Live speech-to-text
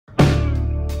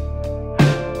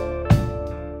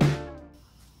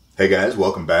Hey guys,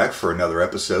 welcome back for another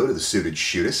episode of The Suited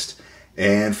Shootist.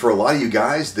 And for a lot of you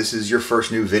guys, this is your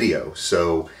first new video.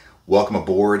 So welcome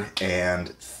aboard and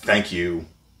thank you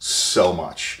so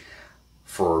much.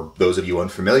 For those of you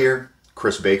unfamiliar,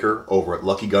 Chris Baker over at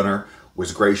Lucky Gunner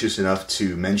was gracious enough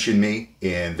to mention me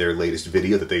in their latest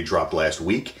video that they dropped last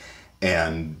week.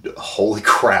 And holy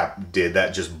crap, did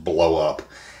that just blow up.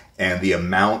 And the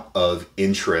amount of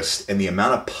interest and the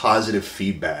amount of positive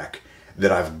feedback that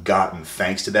I've gotten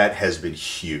thanks to that has been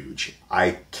huge.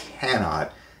 I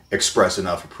cannot express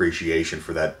enough appreciation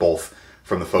for that, both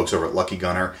from the folks over at Lucky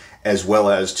Gunner as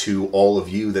well as to all of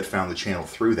you that found the channel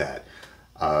through that.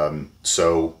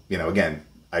 So, you know, again,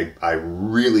 I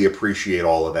really appreciate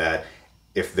all of that.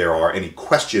 If there are any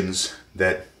questions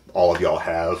that all of y'all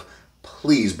have,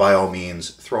 please, by all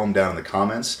means, throw them down in the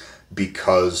comments,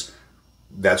 because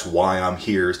that's why I'm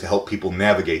here, is to help people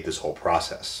navigate this whole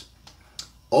process.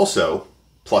 Also,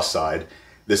 plus side,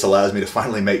 this allows me to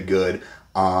finally make good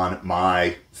on my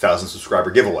 1,000 subscriber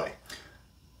giveaway.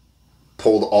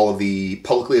 Pulled all of the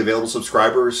publicly available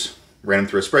subscribers, ran them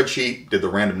through a spreadsheet, did the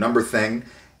random number thing,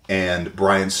 and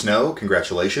Brian Snow,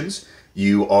 congratulations.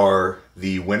 You are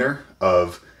the winner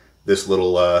of this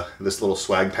little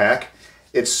swag pack.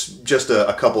 It's just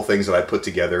a couple things that I put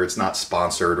together. It's not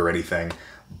sponsored or anything,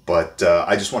 but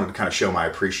I just wanted to kind of show my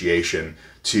appreciation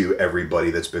to everybody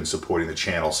that's been supporting the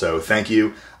channel. So thank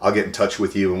you. I'll get in touch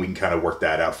with you and we can kind of work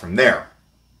that out from there.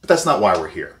 But that's not why we're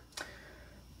here.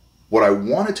 What I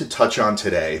wanted to touch on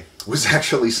today was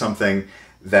actually something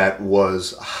that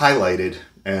was highlighted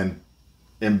and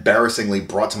embarrassingly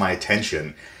brought to my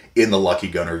attention in the Lucky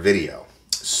Gunner video.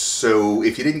 So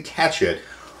if you didn't catch it,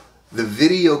 the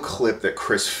video clip that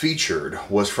Chris featured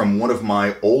was from one of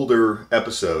my older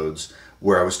episodes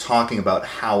where I was talking about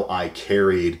how I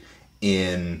carried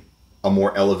in a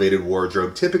more elevated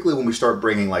wardrobe. Typically when we start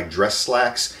bringing like dress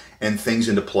slacks and things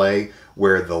into play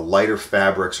where the lighter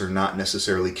fabrics are not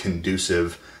necessarily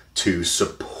conducive to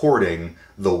supporting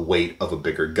the weight of a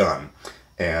bigger gun.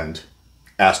 And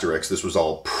asterisk, this was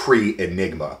all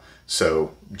pre-Enigma,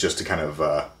 so just to kind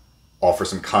of offer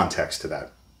some context to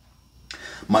that.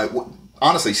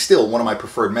 Honestly, still one of my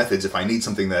preferred methods, if I need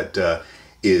something that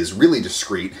is really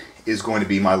discreet, is going to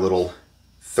be my little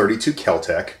 32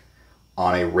 Kel-Tec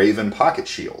on a Raven pocket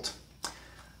shield.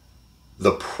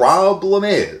 The problem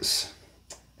is,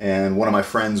 and one of my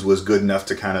friends was good enough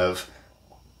to kind of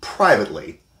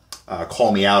privately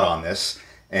call me out on this,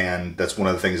 and that's one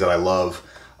of the things that I love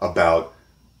about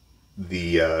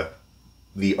the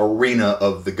arena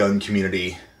of the gun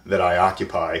community that I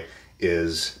occupy,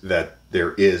 is that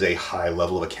there is a high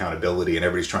level of accountability and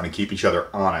everybody's trying to keep each other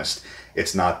honest.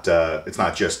 It's not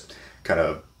just kind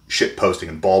of shit posting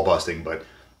and ball busting, but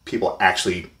people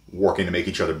actually working to make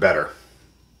each other better.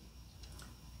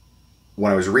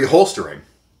 When I was reholstering,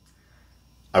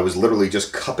 I was literally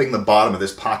just cupping the bottom of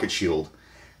this pocket shield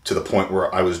to the point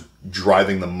where I was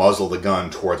driving the muzzle of the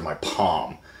gun towards my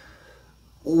palm,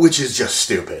 which is just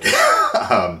stupid.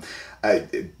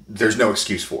 There's no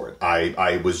excuse for it.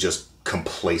 I was just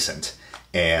complacent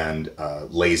and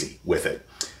lazy with it.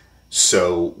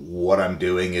 So what I'm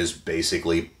doing is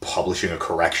basically publishing a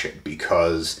correction,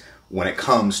 because when it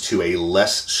comes to a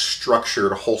less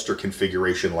structured holster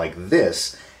configuration like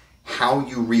this, how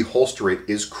you reholster it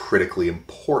is critically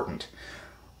important.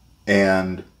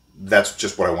 And that's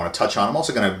just what I want to touch on. I'm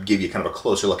also going to give you kind of a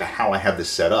closer look at how I have this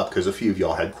set up, because a few of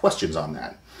y'all had questions on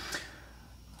that.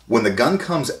 When the gun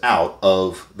comes out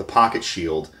of the pocket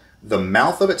shield, the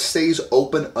mouth of it stays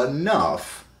open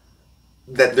enough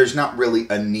that there's not really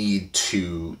a need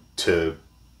to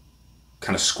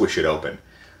kind of squish it open.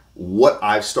 What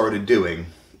I've started doing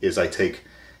is I take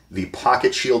the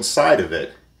pocket shield side of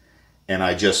it and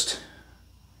I just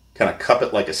kind of cup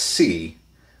it like a C,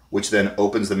 which then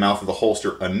opens the mouth of the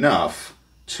holster enough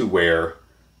to where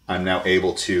I'm now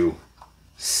able to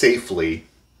safely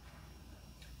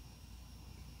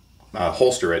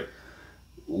holster it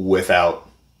without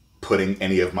putting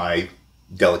any of my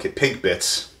delicate pink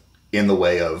bits in the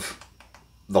way of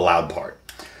the loud part.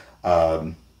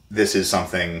 This is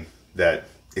something that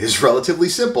is relatively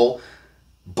simple,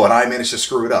 but I managed to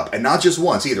screw it up. And not just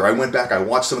once either. I went back, I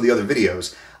watched some of the other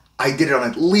videos. I did it on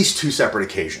at least 2 separate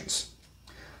occasions.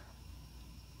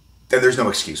 And there's no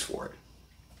excuse for it.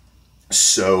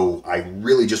 So I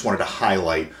really just wanted to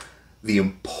highlight the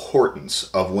importance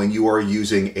of, when you are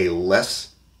using a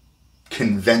less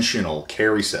conventional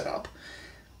carry setup,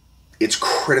 it's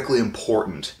critically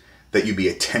important that you be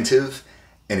attentive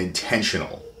and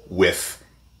intentional with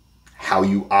how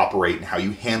you operate and how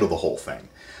you handle the whole thing.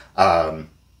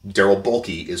 Darryl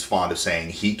Bolke is fond of saying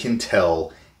he can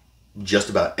tell just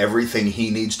about everything he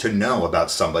needs to know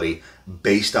about somebody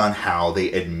based on how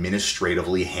they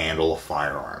administratively handle a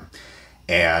firearm.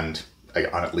 And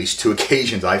on at least 2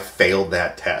 occasions, I failed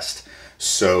that test.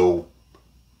 So,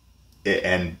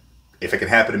 and if it can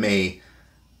happen to me,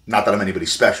 not that I'm anybody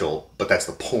special, but that's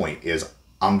the point, is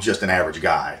I'm just an average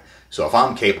guy. So if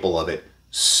I'm capable of it,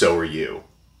 so are you.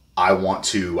 I want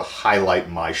to highlight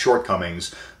my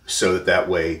shortcomings so that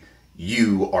way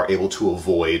you are able to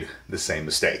avoid the same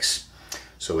mistakes.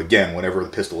 So again, whenever the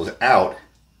pistol is out,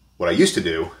 what I used to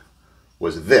do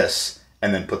was this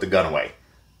and then put the gun away.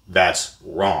 That's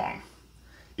wrong.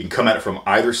 You can come at it from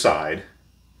either side.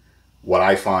 What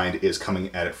I find is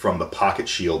coming at it from the pocket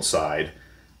shield side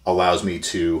allows me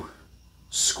to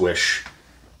squish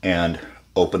and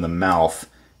open the mouth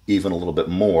even a little bit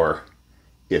more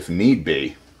if need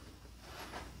be.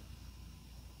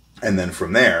 And then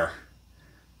from there,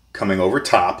 coming over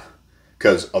top,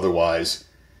 because otherwise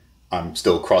I'm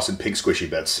still crossing pink squishy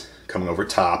bits, coming over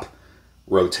top,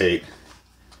 rotate,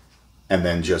 and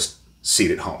then just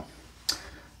seat it home.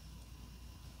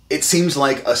 It seems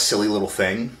like a silly little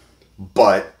thing,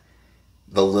 but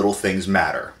the little things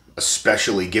matter,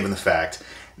 especially given the fact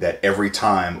that every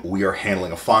time we are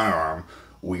handling a firearm,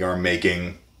 we are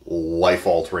making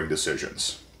life-altering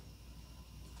decisions.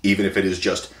 Even if it is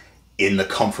just in the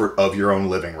comfort of your own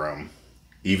living room,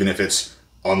 even if it's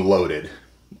unloaded,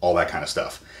 all that kind of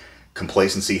stuff.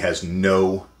 Complacency has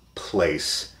no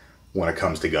place when it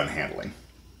comes to gun handling.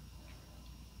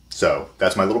 So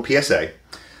that's my little PSA.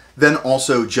 Then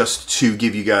also, just to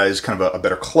give you guys kind of a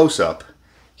better close-up,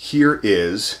 here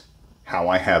is how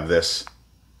I have this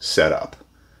set up.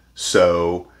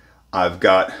 So I've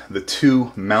got the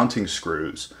 2 mounting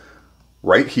screws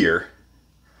right here.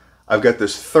 I've got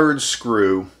this 3rd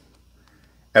screw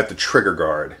at the trigger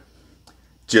guard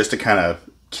just to kind of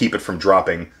keep it from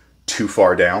dropping too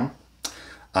far down.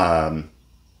 And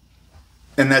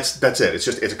that's it. It's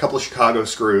a couple of Chicago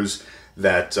screws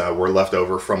that were left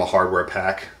over from a hardware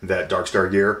pack that Darkstar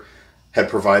Gear had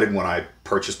provided when I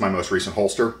purchased my most recent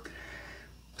holster.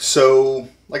 So,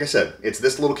 like I said, it's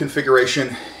this little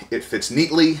configuration. It fits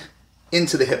neatly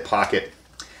into the hip pocket.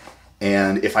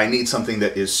 And if I need something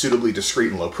that is suitably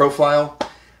discreet and low profile,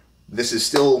 this is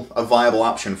still a viable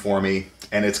option for me.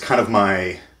 And it's kind of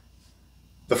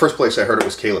the first place I heard it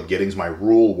was Caleb Giddings, my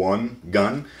Rule 1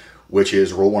 gun, which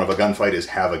is Rule 1 of a gunfight is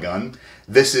have a gun.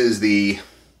 This is the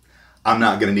I'm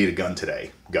not going to need a gun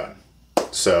today gun.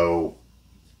 So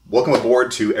welcome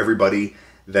aboard to everybody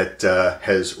that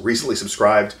has recently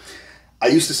subscribed. I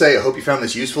used to say, I hope you found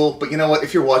this useful, but you know what?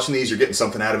 If you're watching these, you're getting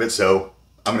something out of it, so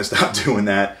I'm going to stop doing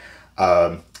that.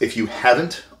 If you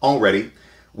haven't already,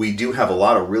 we do have a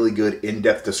lot of really good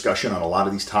in-depth discussion on a lot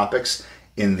of these topics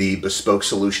in the Bespoke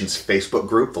Solutions Facebook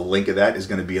group. The link of that is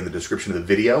going to be in the description of the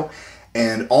video.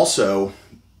 And also,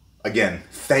 again,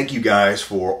 thank you guys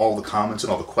for all the comments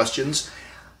and all the questions.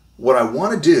 What I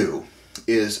want to do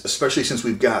is, especially since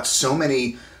we've got so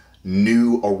many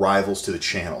new arrivals to the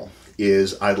channel,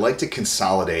 is I'd like to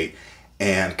consolidate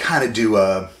and kind of do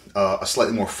a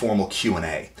slightly more formal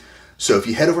Q&A. So if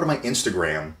you head over to my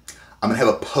Instagram, I'm going to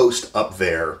have a post up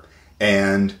there,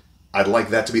 and I'd like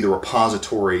that to be the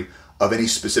repository of any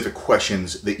specific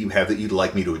questions that you have that you'd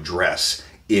like me to address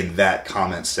in that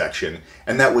comment section.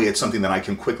 And that way it's something that I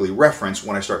can quickly reference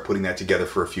when I start putting that together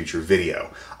for a future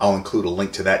video. I'll include a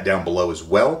link to that down below as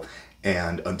well.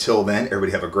 And until then,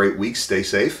 everybody have a great week, stay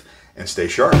safe, and stay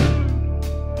sharp.